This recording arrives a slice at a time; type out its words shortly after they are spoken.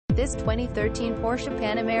This 2013 Porsche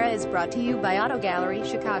Panamera is brought to you by Auto Gallery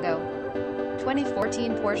Chicago.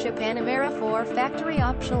 2014 Porsche Panamera 4 factory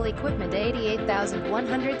optional equipment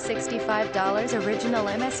 $88,165 original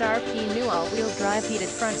MSRP new all-wheel drive heated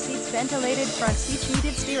front seats ventilated front seat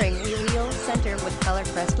heated steering wheel center with color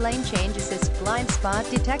pressed lane change assist blind spot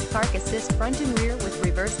detect park assist front and rear with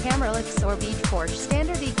reverse camera lifts or beach Porsche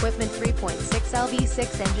standard equipment 3.6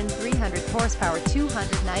 LV6 engine 300 horsepower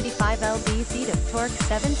 295 lb-ft of torque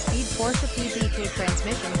 7-speed Porsche PDK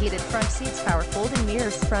transmission heated front seats power folding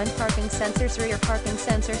mirrors front parking sensors rear parking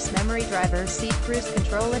sensors memory driver's seat cruise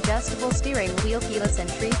control adjustable steering wheel keyless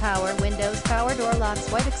entry power windows power door locks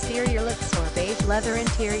white exterior lifts or beige leather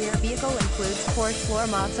interior vehicle includes Porsche floor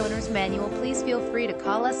mats owner's manual. Please feel free to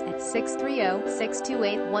call us at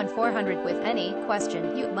 630-628-1400 with any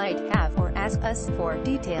question you might have or ask us for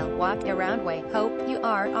detailed walk around way. Hope you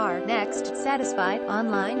are our next satisfied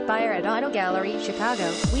online buyer at Auto Gallery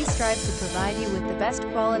Chicago. We strive to provide you with the best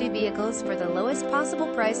quality vehicles for the lowest possible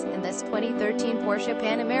price, and this 2013 Porsche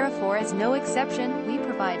Panamera 4 is no exception. We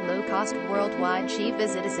provide low cost worldwide.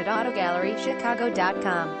 Visit us at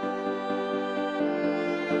autogallerychicago.com.